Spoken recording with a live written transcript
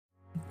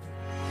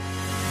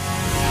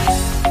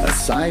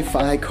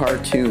sci-fi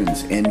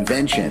cartoons,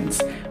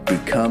 inventions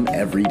become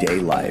everyday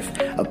life.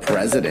 A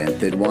president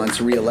that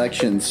wants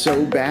re-election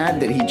so bad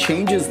that he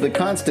changes the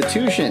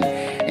Constitution.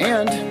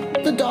 And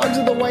the dogs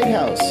of the White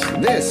House.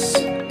 This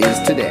is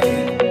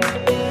Today.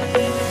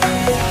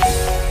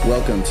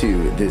 Welcome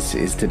to This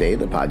Is Today,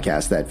 the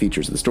podcast that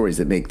features the stories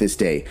that make this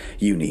day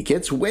unique.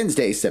 It's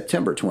Wednesday,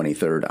 September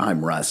 23rd.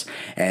 I'm Russ,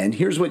 and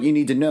here's what you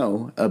need to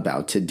know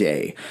about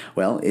today.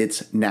 Well,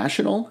 it's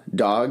National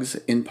Dogs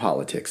in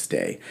Politics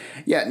Day.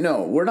 Yeah,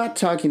 no, we're not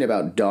talking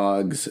about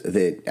dogs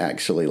that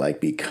actually,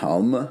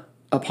 become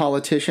a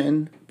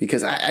politician,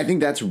 because I think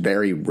that's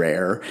very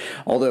rare,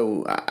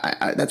 although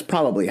that's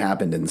probably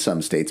happened in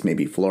some states,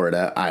 maybe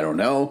Florida, I don't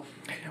know.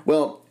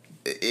 Well,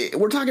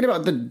 we're talking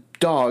about the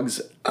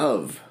dogs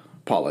of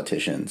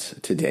politicians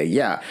today.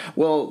 Yeah.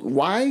 Well,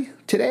 why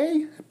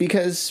today?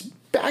 Because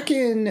back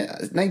in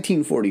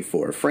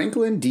 1944,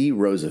 Franklin D.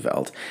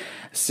 Roosevelt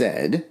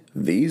said,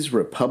 "These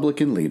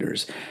Republican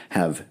leaders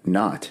have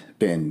not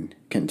been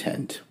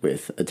content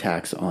with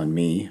attacks on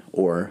me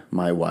or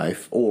my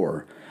wife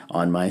or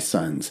on my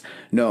sons.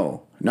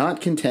 No,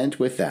 not content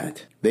with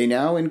that. They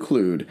now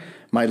include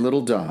my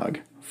little dog,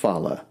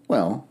 Fala."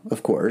 Well,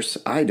 of course,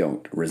 I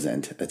don't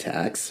resent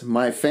attacks.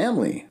 My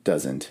family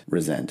doesn't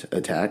resent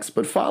attacks,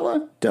 but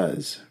Fala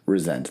does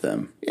resent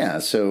them. Yeah,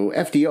 so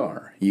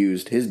FDR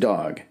used his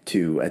dog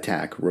to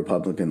attack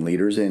Republican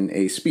leaders in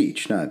a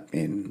speech, not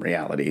in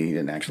reality. He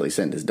didn't actually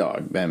send his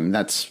dog.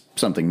 That's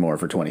something more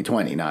for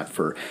 2020, not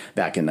for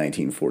back in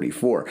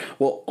 1944.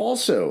 Well,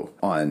 also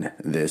on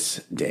this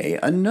day,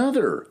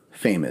 another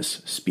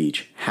famous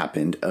speech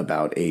happened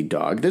about a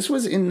dog. This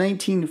was in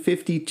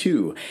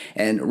 1952,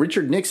 and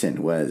Richard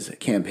Nixon was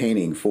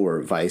campaigning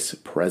for vice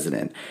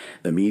president.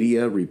 The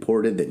media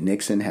reported that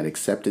Nixon had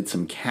accepted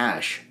some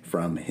cash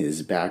from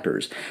his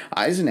backers.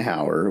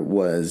 Eisenhower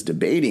was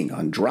debating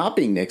on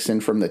dropping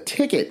Nixon from the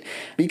ticket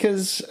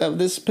because of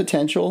this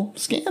potential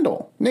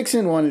scandal.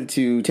 Nixon wanted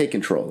to take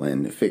control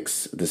and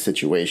fix the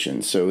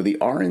situation, so the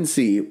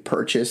RNC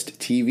purchased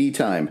TV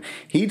time.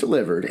 He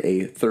delivered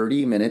a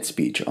 30-minute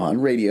speech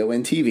on radio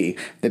and TV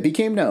that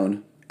became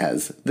known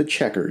as the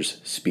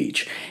Checkers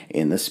speech.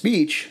 In the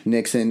speech,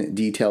 Nixon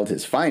detailed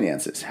his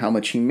finances, how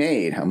much he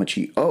made, how much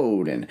he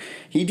owed, and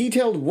he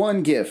detailed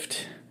one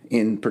gift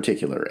in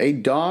particular, a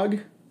dog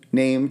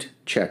named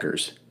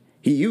Checkers.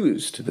 He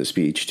used the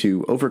speech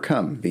to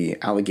overcome the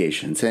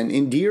allegations and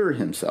endear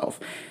himself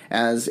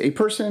as a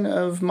person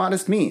of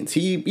modest means.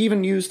 He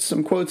even used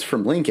some quotes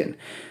from Lincoln.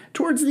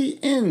 Towards the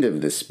end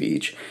of the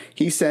speech,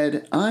 he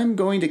said, "I'm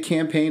going to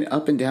campaign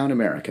up and down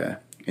America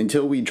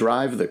until we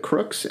drive the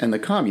crooks and the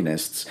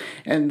communists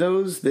and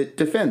those that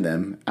defend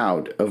them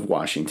out of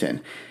Washington."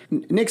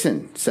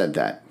 Nixon said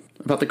that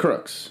about the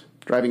crooks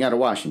driving out of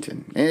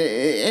Washington.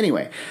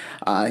 Anyway,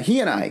 he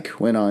and Ike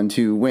went on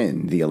to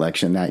win the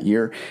election that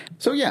year.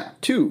 So yeah,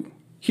 two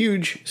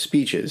huge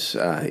speeches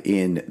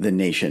in the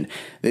nation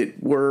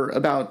that were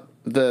about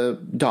the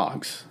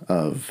dogs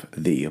of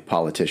the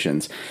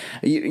politicians.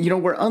 You know,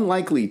 we're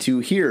unlikely to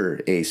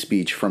hear a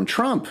speech from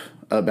Trump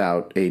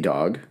about a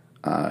dog.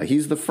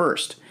 He's the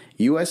first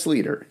U.S.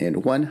 leader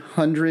in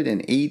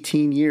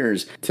 118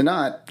 years to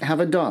not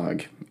have a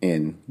dog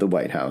in the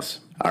White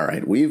House. All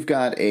right, we've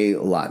got a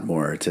lot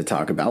more to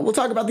talk about. We'll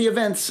talk about the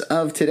events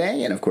of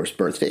today and, of course,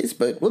 birthdays,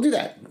 but we'll do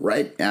that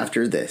right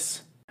after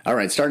this. All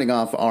right, starting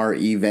off our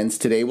events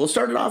today, we'll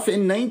start it off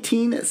in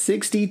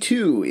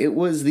 1962. It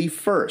was the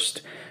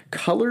first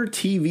color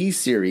TV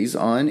series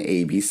on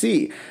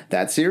ABC.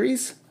 That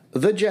series,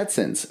 The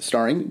Jetsons,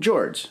 starring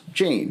George,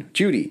 Jane,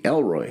 Judy,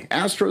 Elroy,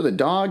 Astro the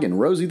dog, and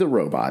Rosie the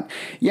robot.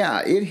 Yeah,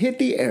 it hit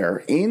the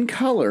air in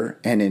color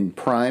and in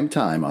prime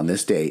time on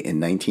this day in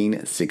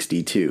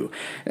 1962.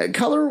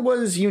 Color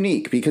was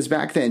unique because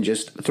back then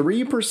just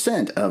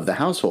 3% of the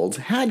households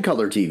had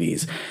color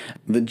TVs.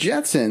 The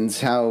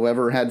Jetsons,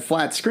 however, had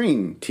flat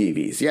screen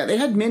TVs. Yeah, they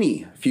had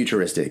many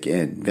futuristic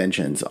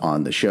inventions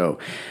on the show.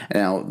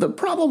 Now, the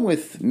problem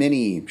with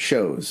many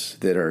shows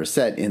that are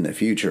set in the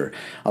future,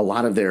 a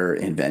lot of their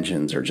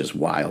inventions are just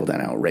wild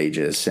and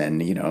outrageous.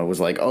 And, you know, it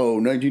was like, oh,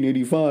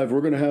 1985,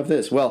 we're going to have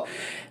this. Well,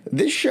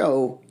 this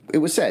show, it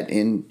was set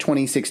in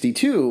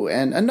 2062,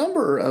 and a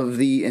number of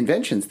the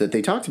inventions that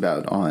they talked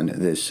about on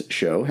this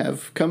show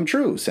have come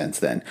true since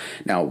then.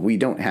 Now, we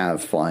don't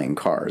have flying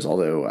cars,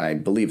 although I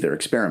believe they're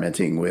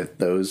experimenting with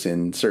those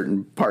in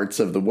certain parts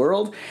of the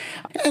world,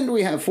 and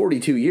we have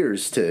 42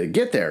 years to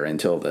get there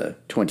until the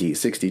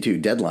 2062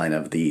 deadline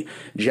of the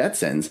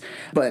Jetsons,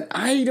 but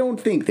I don't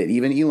think that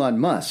even Elon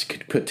Musk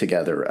could put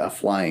together a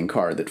flying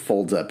car that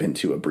folds up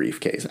into a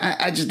briefcase.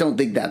 I just don't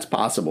think that's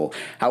possible.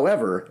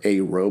 However,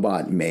 a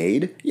robot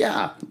maid,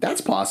 yeah,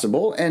 that's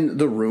possible. And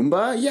the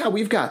Roomba, yeah,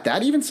 we've got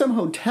that. Even some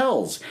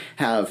hotels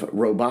have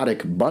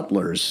robotic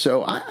butlers.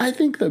 So I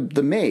think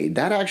the maid,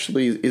 that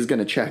actually is going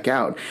to check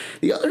out.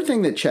 The other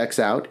thing that checks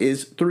out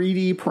is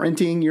 3D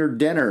printing your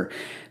dinner.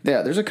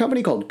 Yeah, there's a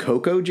company called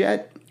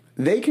CocoJet.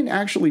 They can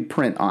actually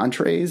print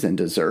entrees and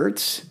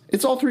desserts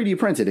It's all 3D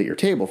printed at your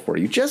table for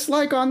you, just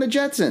like on the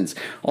Jetsons.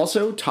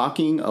 Also,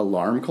 talking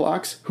alarm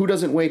clocks. Who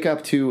doesn't wake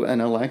up to an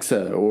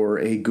Alexa or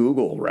a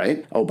Google,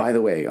 right? Oh, by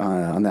the way,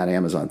 on that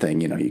Amazon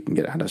thing, you can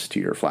get us to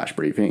your flash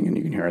briefing and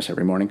you can hear us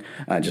every morning.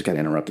 I just got to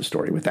interrupt the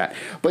story with that.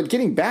 But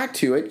getting back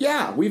to it,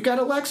 yeah, we've got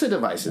Alexa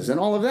devices and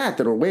all of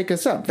that'll wake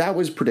us up. That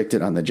was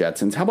predicted on the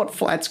Jetsons. How about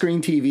flat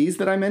screen TVs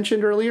that I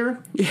mentioned earlier?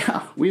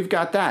 Yeah, we've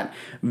got that.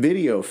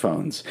 Video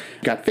phones.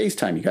 You got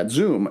FaceTime, you got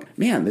Zoom.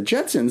 Man, the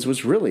Jetsons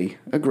was really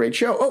a great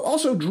show. Oh,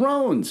 also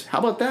drones. How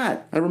about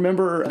that? I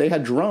remember they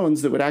had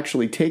drones that would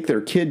actually take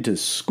their kid to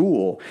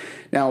school.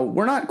 Now,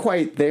 we're not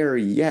quite there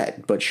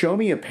yet, but show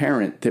me a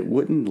parent that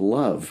wouldn't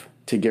love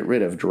to get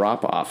rid of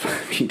drop-off.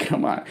 I mean,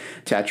 come on.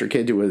 Attach your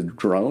kid to a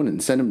drone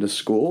and send him to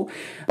school.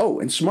 Oh,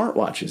 and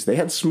smartwatches. They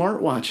had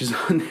smartwatches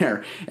on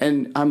there.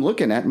 And I'm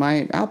looking at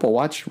my Apple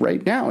Watch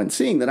right now and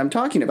seeing that I'm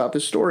talking about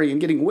this story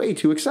and getting way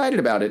too excited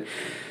about it.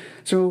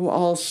 So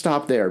I'll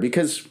stop there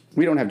because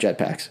we don't have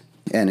jetpacks.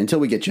 And until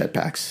we get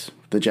jetpacks,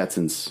 the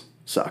Jetsons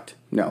sucked.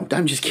 No,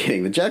 I'm just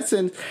kidding. The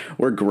Jetsons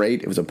were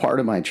great. It was a part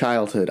of my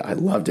childhood. I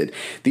loved it.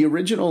 The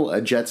original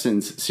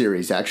Jetsons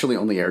series actually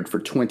only aired for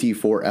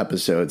 24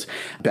 episodes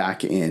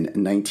back in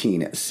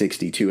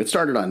 1962. It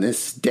started on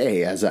this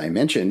day, as I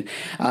mentioned.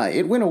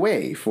 It went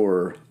away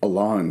for a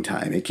long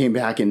time. It came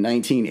back in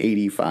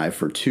 1985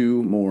 for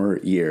 2 more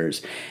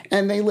years,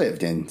 and they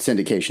lived in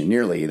syndication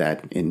nearly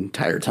that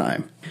entire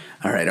time.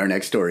 All right, our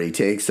next story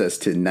takes us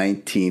to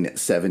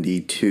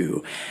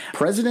 1972.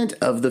 President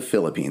of the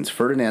Philippines,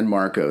 Ferdinand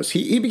Marcos,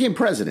 he became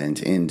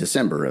president in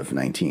December of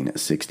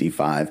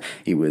 1965.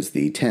 He was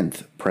the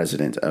 10th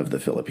president of the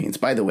Philippines.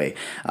 By the way,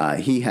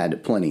 he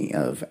had plenty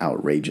of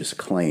outrageous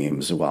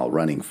claims while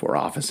running for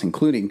office,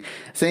 including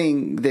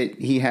saying that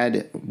he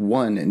had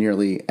won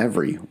nearly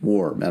every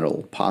war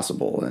medal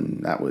possible,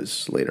 and that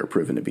was later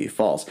proven to be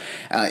false.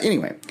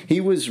 Anyway,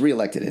 he was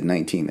reelected in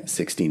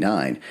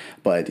 1969,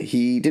 but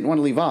he didn't want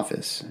to leave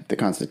office. The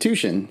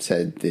Constitution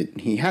said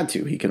that he had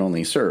to. He could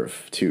only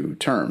serve 2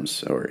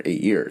 terms, or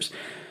 8 years.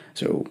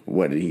 So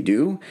what did he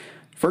do?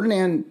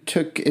 Ferdinand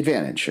took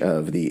advantage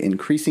of the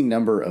increasing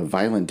number of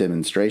violent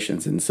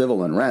demonstrations and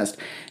civil unrest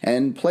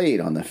and played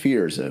on the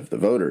fears of the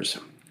voters.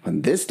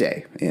 On this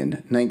day,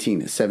 in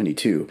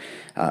 1972,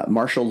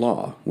 martial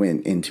law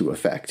went into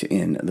effect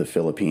in the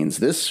Philippines.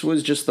 This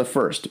was just the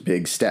first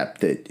big step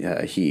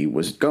that he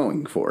was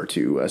going for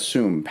to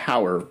assume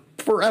power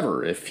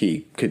forever if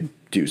he could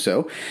do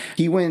so.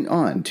 He went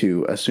on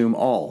to assume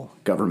all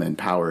government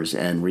powers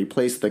and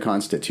replace the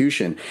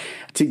Constitution.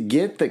 To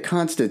get the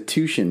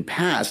Constitution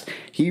passed,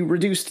 he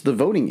reduced the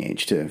voting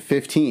age to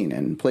 15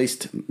 and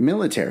placed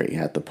military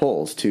at the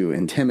polls to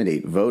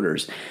intimidate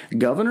voters.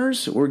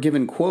 Governors were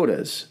given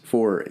quotas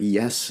for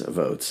yes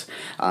votes.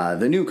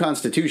 The new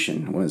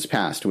Constitution was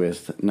passed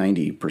with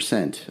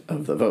 90%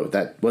 of the vote.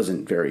 That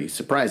wasn't very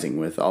surprising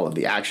with all of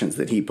the actions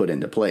that he put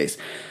into place.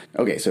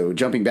 Okay, so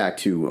jumping back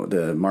to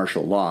the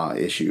martial law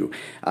issue,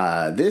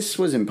 this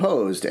was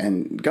imposed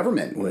and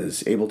government was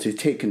able to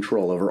take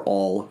control over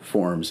all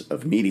forms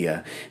of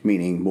media,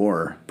 meaning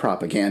more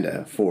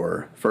propaganda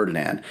for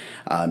Ferdinand.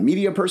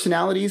 Media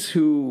personalities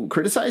who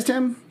criticized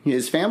him,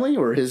 his family,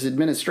 or his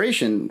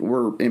administration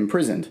were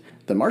imprisoned.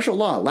 The martial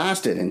law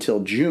lasted until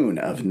June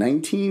of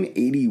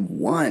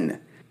 1981.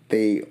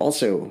 They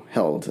also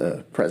held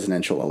a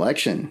presidential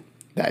election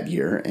that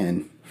year,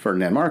 and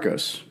Ferdinand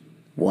Marcos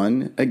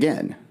won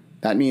again.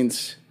 That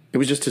means it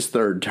was just his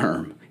 3rd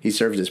term. He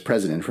served as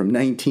president from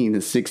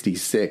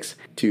 1966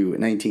 to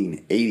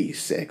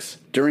 1986.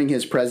 During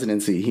his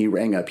presidency, he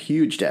rang up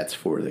huge debts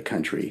for the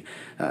country,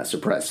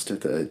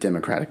 suppressed the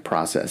democratic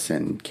process,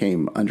 and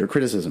came under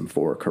criticism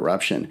for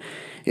corruption.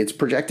 It's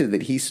projected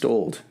that he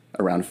stole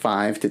around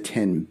 $5 to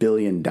 $10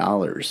 billion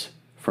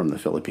from the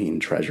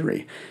Philippine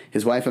treasury.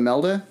 His wife,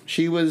 Imelda,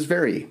 she was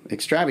very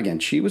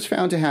extravagant. She was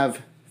found to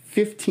have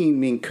 15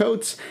 mink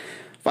coats,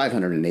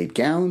 508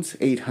 gowns,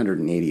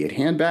 888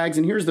 handbags,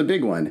 and here's the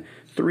big one,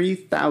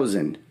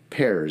 3,000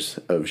 pairs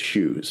of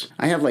shoes.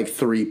 I have like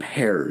 3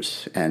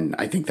 pairs, and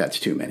I think that's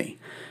too many.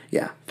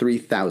 Yeah,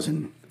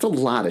 3,000. It's a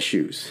lot of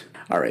shoes.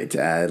 All right,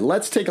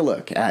 let's take a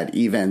look at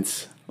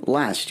events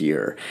last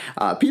year.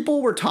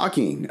 People were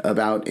talking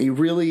about a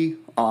really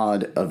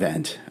odd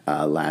event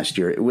last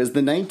year. It was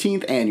the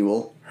 19th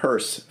annual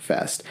Hearst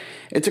Fest.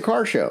 It's a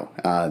car show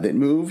that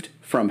moved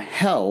from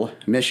Hell,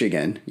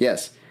 Michigan.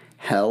 Yes,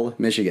 Hell,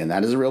 Michigan,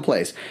 that is a real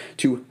place,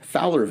 to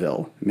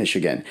Fowlerville,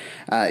 Michigan.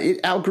 It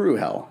outgrew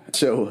Hell.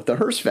 So the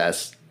Hearst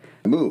Fest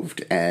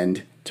moved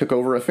and took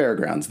over a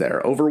fairgrounds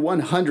there. Over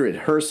 100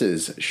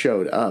 hearses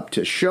showed up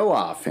to show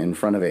off in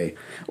front of a,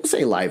 we'll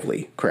say,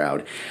 lively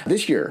crowd.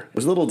 This year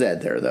was a little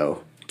dead there,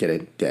 though. Get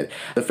it? Dead.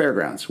 The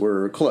fairgrounds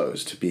were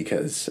closed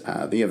because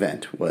the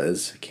event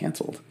was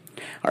canceled.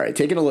 All right,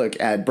 taking a look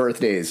at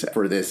birthdays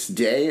for this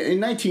day. In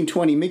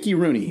 1920, Mickey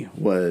Rooney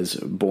was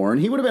born.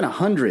 He would have been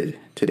 100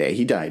 today.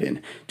 He died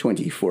in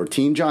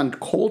 2014. John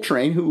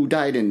Coltrane, who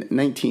died in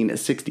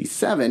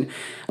 1967,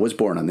 was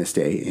born on this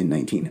day in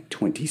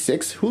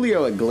 1926.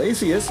 Julio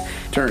Iglesias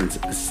turns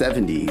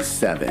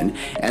 77,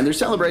 and they're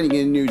celebrating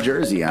in New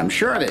Jersey. I'm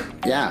sure of it.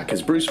 Yeah,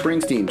 because Bruce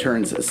Springsteen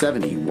turns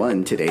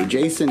 71 today.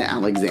 Jason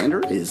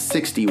Alexander is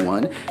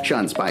 61.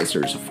 Sean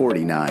Spicer's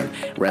 49.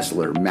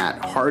 Wrestler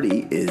Matt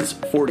Hardy is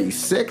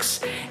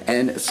 46.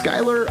 And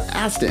Skylar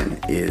Aston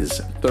is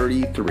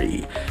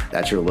 33.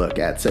 That's your look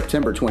at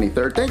September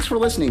 23rd. Thanks for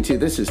listening to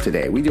This Is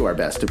Today. We do our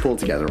best to pull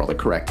together all the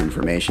correct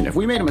information. If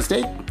we made a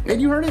mistake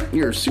and you heard it,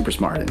 you're super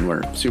smart and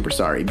we're super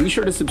sorry. Be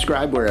sure to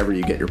subscribe wherever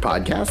you get your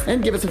podcast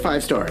and give us a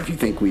 5-star if you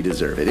think we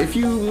deserve it. If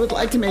you would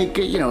like to make,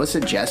 a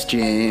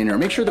suggestion or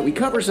make sure that we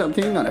cover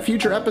something on a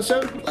future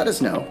episode, let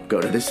us know. Go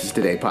to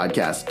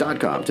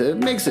thisistodaypodcast.com to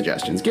make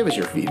suggestions, give us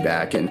your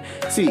feedback, and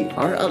see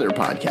our other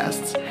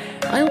podcasts.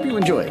 I hope you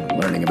enjoyed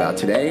learning about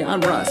today.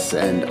 I'm Russ,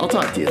 and I'll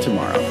talk to you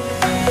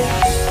tomorrow.